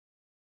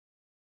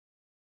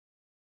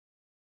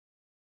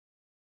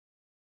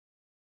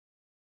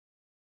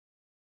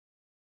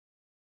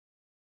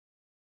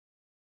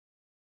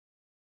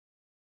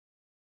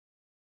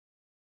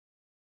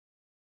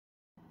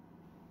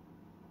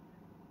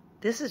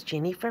This is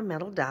Jeannie from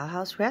Metal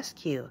Dollhouse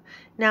Rescue.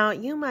 Now,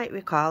 you might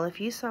recall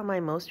if you saw my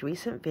most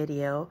recent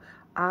video,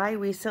 I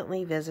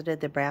recently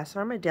visited the Brass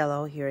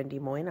Armadillo here in Des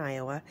Moines,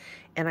 Iowa,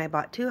 and I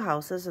bought 2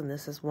 houses, and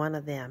this is one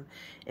of them.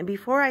 And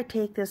before I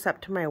take this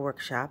up to my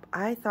workshop,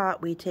 I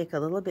thought we'd take a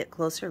little bit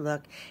closer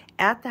look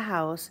at the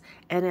house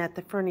and at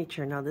the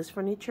furniture. Now, this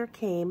furniture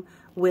came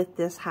with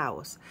this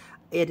house.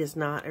 It is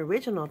not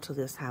original to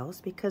this house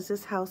because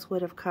this house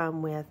would have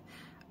come with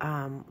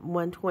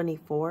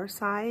 124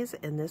 size,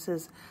 and this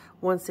is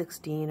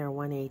 116 or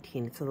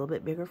 118. It's a little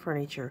bit bigger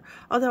furniture,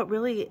 although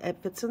really it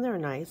fits in there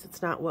nice.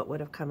 It's not what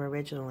would have come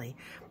originally,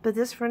 but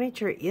this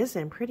furniture is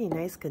in pretty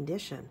nice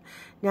condition.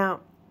 Now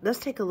let's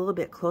take a little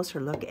bit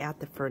closer look at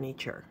the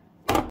furniture.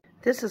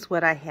 This is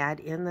what I had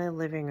in the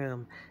living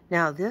room.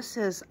 Now this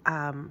is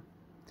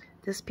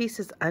this piece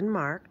is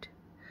unmarked,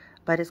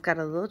 but it's got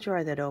a little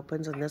drawer that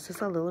opens, and this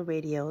is a little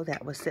radio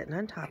that was sitting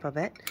on top of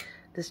it.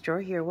 This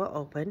drawer here will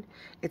open.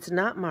 It's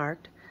not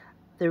marked.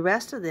 The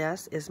rest of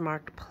this is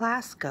marked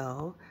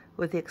Plasco,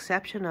 with the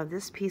exception of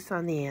this piece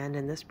on the end,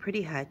 and this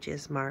pretty hutch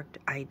is marked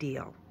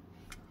Ideal.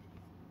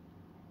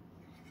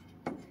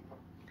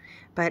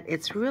 But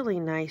it's really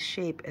nice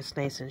shape. It's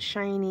nice and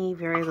shiny,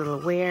 very little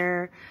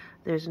wear.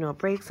 There's no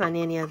breaks on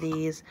any of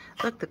these.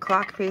 Look, the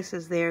clock face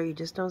is there. You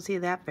just don't see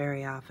that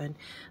very often.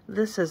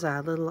 This is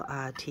a little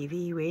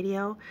TV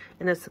radio,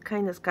 and it's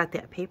kind of got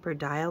that paper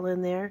dial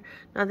in there.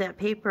 Now that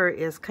paper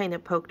is kind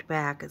of poked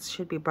back. It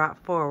should be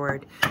brought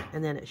forward,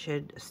 and then it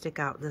should stick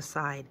out this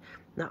side.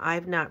 Now,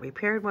 I've not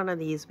repaired one of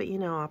these, but you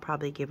know, I'll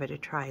probably give it a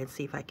try and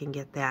see if I can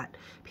get that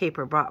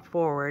paper brought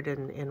forward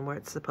and where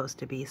it's supposed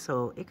to be,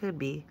 so it could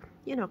be,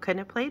 you know,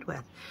 kind of played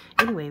with.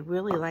 Anyway,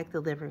 really like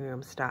the living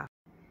room stuff.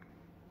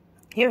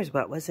 Here's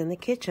what was in the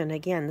kitchen.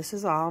 Again, this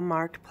is all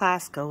marked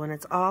Plasco, and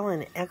it's all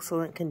in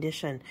excellent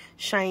condition.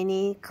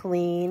 Shiny,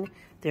 clean.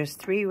 There's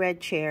 3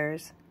 red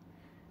chairs,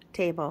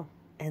 table,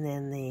 and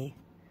then the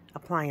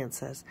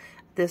appliances.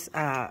 This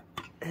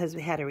has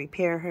had a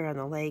repair here on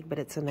the leg, but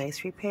it's a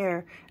nice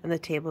repair, and the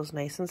table's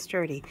nice and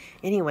sturdy.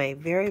 Anyway,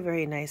 very,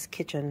 very nice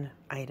kitchen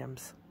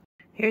items.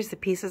 Here's the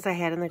pieces I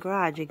had in the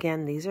garage.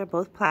 Again, these are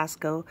both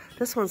Plasco.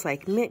 This one's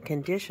like mint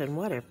condition.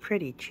 What a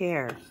pretty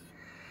chair.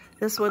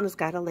 This one has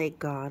got a leg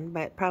gone,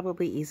 but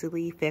probably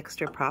easily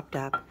fixed or propped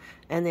up.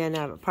 And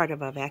then part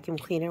of a vacuum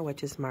cleaner,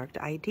 which is marked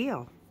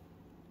Ideal.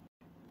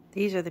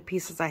 These are the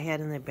pieces I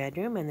had in the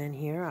bedroom, and then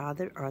here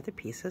are the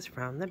pieces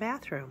from the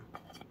bathroom.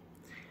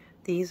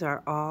 These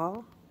are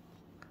all,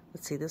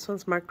 let's see, this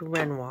one's marked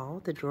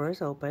Renwall. The drawer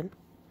is open.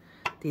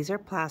 These are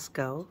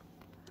Plasco.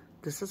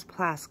 This is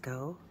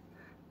Plasco.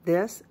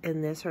 This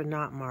and this are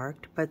not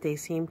marked, but they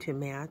seem to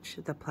match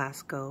the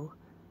Plasco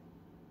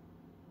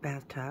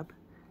bathtub.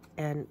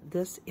 And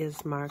this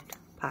is marked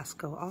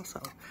Plasco also.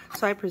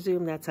 So I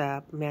presume that's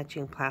a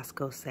matching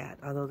Plasco set.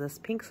 Although this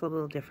pink's a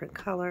little different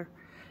color,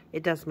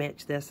 it does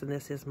match this, and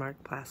this is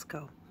marked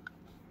Plasco.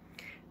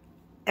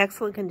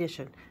 Excellent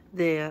condition.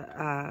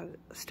 The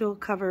stool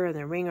cover and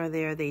the ring are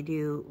there. They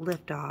do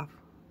lift off.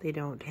 They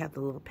don't have the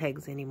little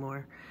pegs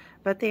anymore,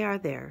 but they are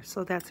there.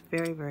 So that's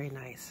very, very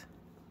nice.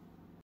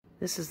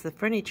 This is the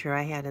furniture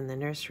I had in the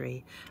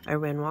nursery. A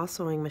Renwall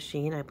sewing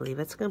machine. I believe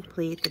it's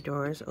complete. The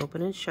door is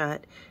open and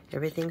shut.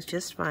 Everything's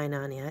just fine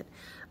on it.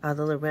 A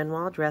little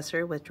Renwall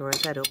dresser with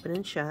drawers that open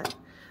and shut.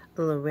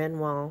 A little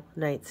Renwall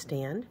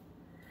nightstand.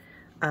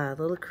 A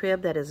little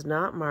crib that is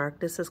not marked.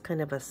 This is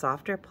kind of a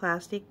softer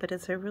plastic, but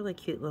it's a really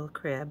cute little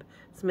crib.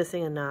 It's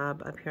missing a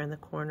knob up here in the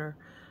corner.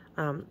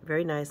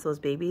 Very nice. Those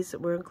babies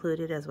were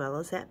included, as well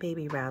as that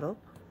baby rattle.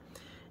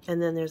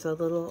 And then there's a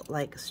little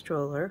like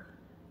stroller.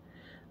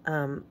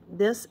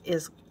 This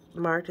is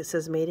marked, it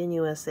says Made in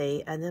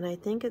USA, and then I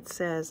think it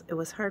says, it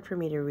was hard for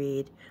me to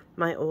read,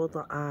 my old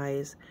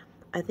eyes,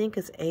 I think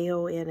it's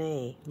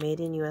AONA, Made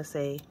in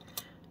USA,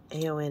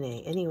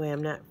 AONA. Anyway,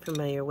 I'm not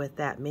familiar with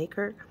that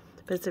maker,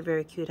 but it's a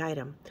very cute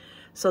item.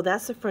 So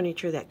that's the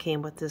furniture that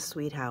came with this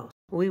sweet house.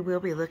 We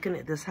will be looking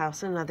at this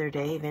house another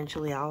day.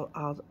 Eventually,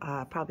 I'll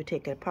probably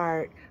take it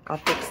apart. I'll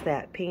fix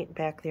that paint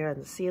back there on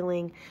the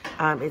ceiling.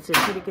 It's in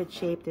pretty good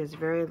shape. There's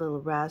very little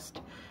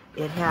rust.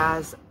 It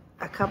has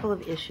a couple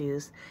of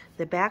issues.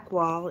 The back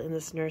wall in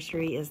this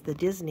nursery is the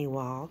Disney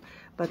wall,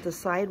 but the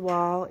side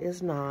wall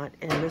is not,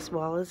 and this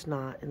wall is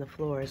not, and the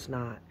floor is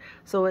not.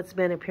 So it's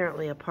been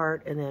apparently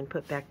apart and then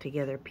put back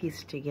together,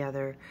 pieced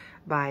together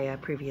by a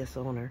previous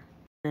owner.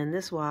 And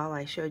this wall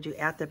I showed you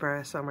at the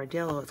Brass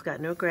Armadillo, it's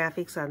got no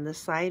graphics on this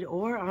side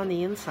or on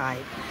the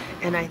inside.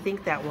 And I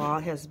think that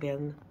wall has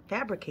been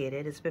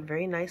fabricated. It's been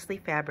very nicely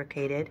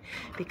fabricated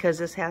because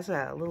this has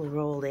a little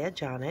rolled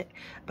edge on it,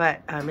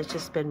 but it's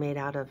just been made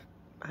out of,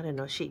 I don't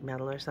know, sheet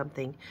metal or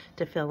something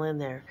to fill in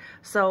there.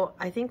 So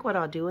I think what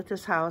I'll do with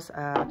this house,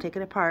 I'll take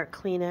it apart,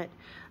 clean it,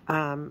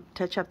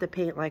 touch up the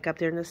paint like up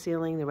there in the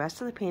ceiling. The rest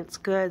of the paint's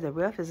good. The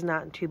roof is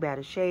not in too bad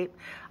a shape.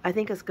 I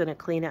think it's going to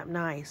clean up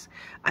nice.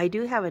 I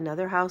do have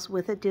another house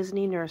with a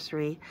Disney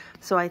nursery,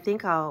 so I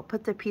think I'll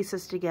put the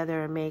pieces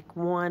together and make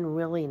one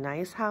really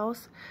nice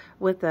house.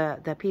 with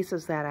the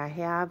pieces that I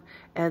have,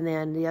 and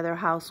then the other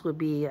house would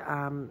be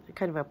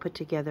kind of a put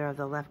together of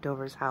the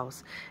leftovers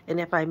house. And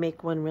if I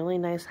make one really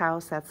nice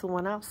house, that's the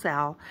one I'll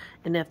sell.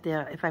 And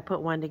if I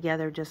put one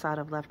together just out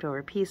of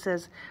leftover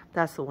pieces,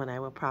 that's the one I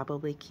will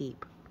probably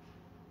keep.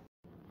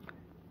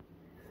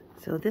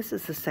 So this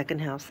is the second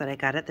house that I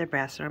got at the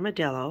Brass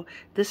Armadillo.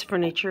 This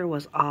furniture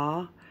was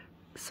all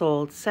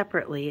sold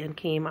separately and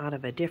came out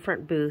of a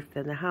different booth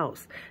than the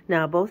house.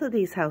 Now both of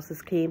these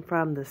houses came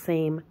from the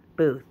same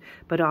booth,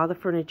 but all the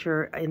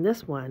furniture in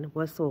this one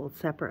was sold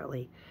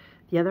separately.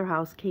 The other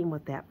house came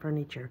with that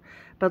furniture.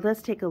 But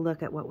let's take a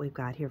look at what we've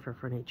got here for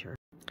furniture.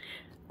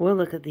 We'll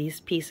look at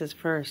these pieces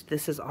first.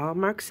 This is all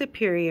marked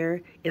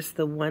Superior. It's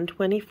the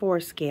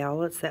 1/24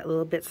 scale. It's that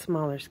little bit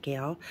smaller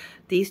scale.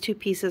 These two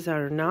pieces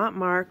are not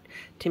marked.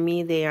 To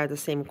me, they are the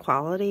same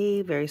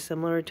quality, very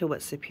similar to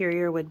what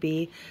Superior would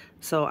be.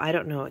 So I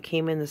don't know. It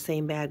came in the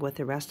same bag with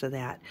the rest of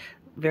that.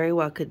 Very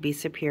well could be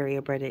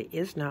Superior, but it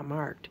is not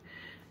marked.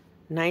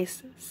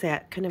 Nice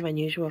set, kind of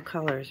unusual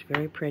colors,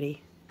 very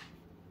pretty.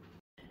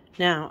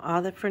 Now,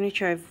 all the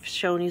furniture I've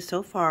shown you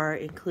so far,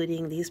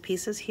 including these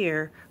pieces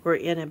here, were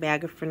in a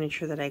bag of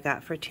furniture that I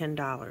got for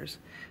 $10.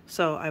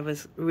 So I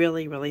was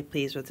really, really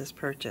pleased with this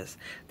purchase.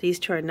 These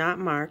two are not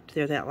marked.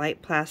 They're that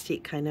light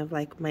plastic, kind of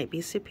like might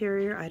be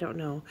Superior. I don't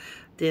know.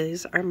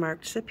 These are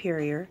marked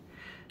Superior.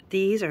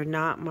 These are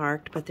not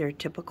marked, but they're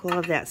typical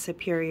of that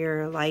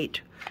Superior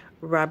light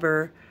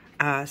rubber,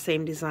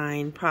 same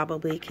design,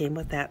 probably came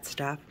with that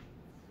stuff.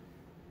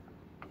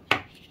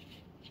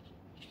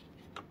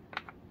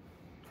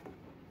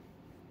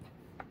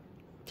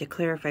 To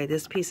clarify,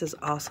 this piece is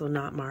also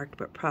not marked,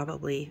 but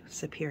probably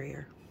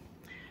Superior.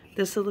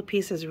 This little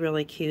piece is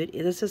really cute.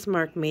 This is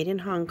marked Made in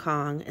Hong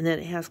Kong, and then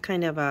it has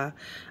kind of a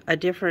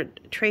different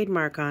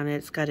trademark on it.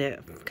 It's got a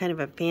kind of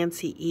a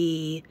fancy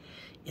E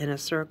in a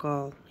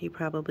circle. You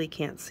probably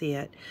can't see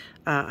it.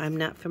 I'm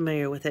not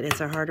familiar with it.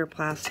 It's a harder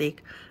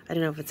plastic. I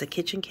don't know if it's a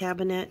kitchen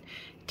cabinet.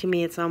 To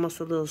me, it's almost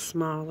a little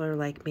smaller,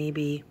 like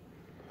maybe,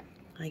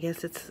 I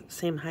guess it's the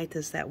same height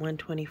as that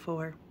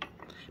 1/24.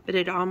 But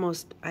it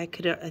almost, I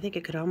think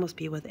it could almost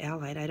be with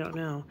Allied. I don't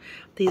know.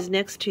 These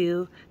next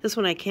two, this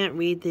one I can't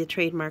read the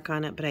trademark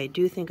on it, but I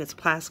do think it's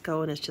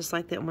Plasco, and it's just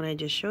like that one I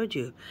just showed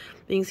you.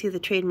 But you can see the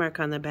trademark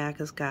on the back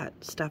has got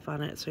stuff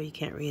on it, so you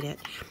can't read it.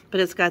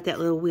 But it's got that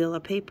little wheel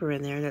of paper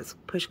in there that's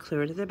pushed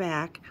clear to the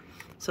back.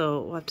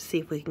 So we'll have to see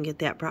if we can get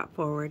that brought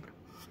forward.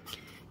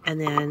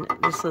 And then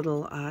this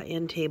little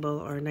end table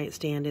or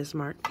nightstand is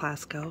marked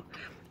Plasco,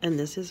 and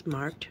this is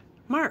marked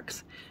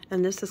Marks.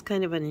 And this is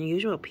kind of an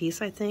unusual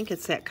piece, I think.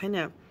 It's that kind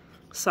of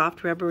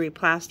soft rubbery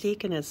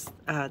plastic, and it's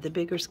the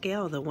bigger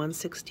scale, the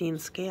 1/16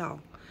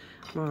 scale.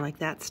 More like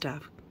that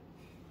stuff.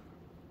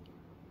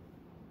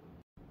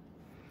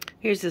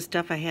 Here's the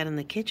stuff I had in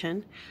the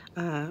kitchen.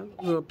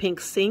 Little pink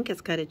sink. It's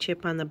got a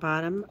chip on the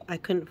bottom. I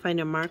couldn't find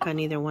a mark on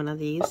either one of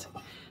these.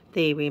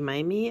 They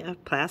remind me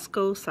of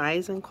Plasco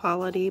size and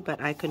quality,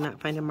 but I could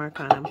not find a mark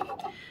on them.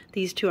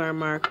 These two are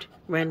marked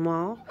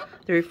Renwall.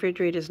 The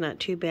refrigerator is not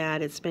too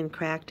bad. It's been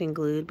cracked and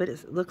glued, but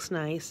it looks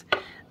nice.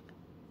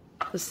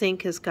 The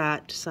sink has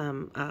got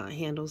some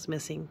handles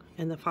missing,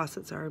 and the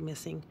faucets are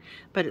missing,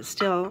 but it's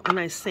still a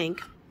nice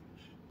sink.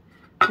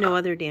 No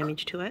other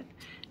damage to it.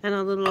 And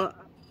a little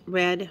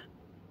red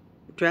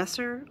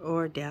dresser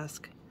or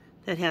desk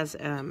that has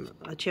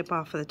a chip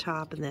off of the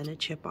top and then a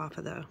chip off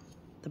of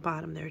the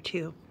bottom there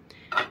too.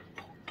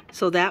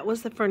 So that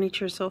was the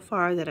furniture so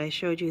far that I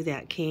showed you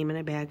that came in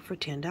a bag for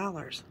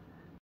 $10.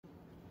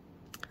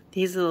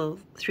 These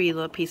three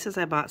little pieces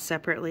I bought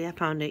separately. I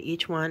found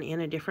each one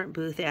in a different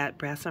booth at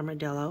Brass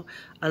Armadillo.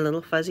 A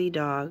little fuzzy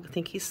dog. I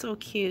think he's so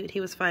cute. He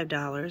was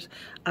 $5.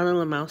 A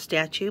little mouse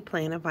statue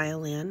playing a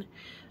violin.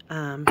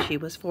 She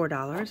was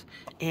 $4.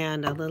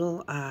 And a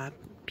little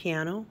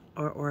piano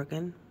or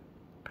organ.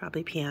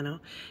 Probably piano.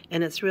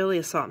 And it's really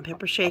a salt and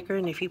pepper shaker.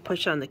 And if you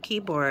push on the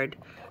keyboard,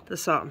 the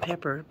salt and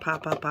pepper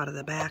pop up out of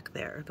the back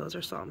there. Those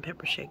are salt and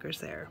pepper shakers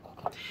there.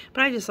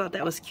 But I just thought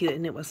that was cute,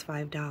 and it was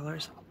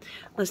 $5.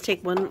 Let's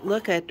take one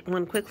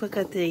quick look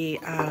at the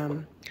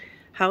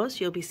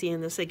house. You'll be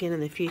seeing this again in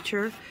the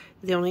future.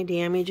 The only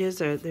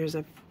damages are there's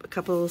a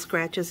couple of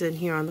scratches in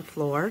here on the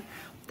floor.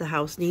 The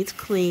house needs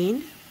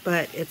cleaned,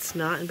 but it's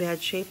not in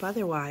bad shape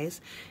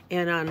otherwise.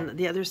 And on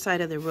the other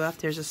side of the roof,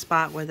 there's a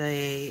spot where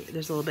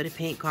there's a little bit of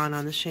paint gone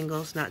on the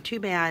shingles. Not too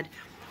bad.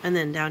 And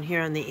then down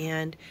here on the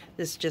end,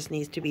 this just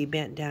needs to be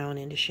bent down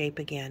into shape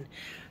again.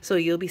 So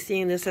you'll be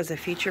seeing this as a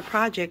future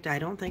project. I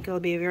don't think it'll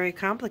be a very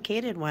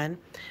complicated one.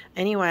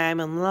 Anyway, I'm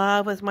in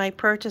love with my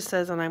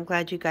purchases, and I'm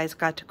glad you guys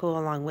got to go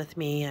along with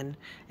me and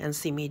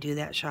see me do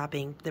that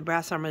shopping. The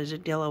Brass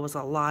Armadillo was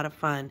a lot of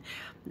fun.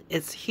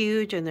 It's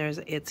huge, and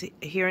it's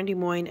here in Des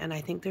Moines, and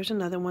I think there's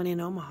another one in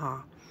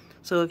Omaha.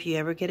 So if you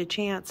ever get a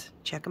chance,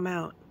 check them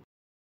out.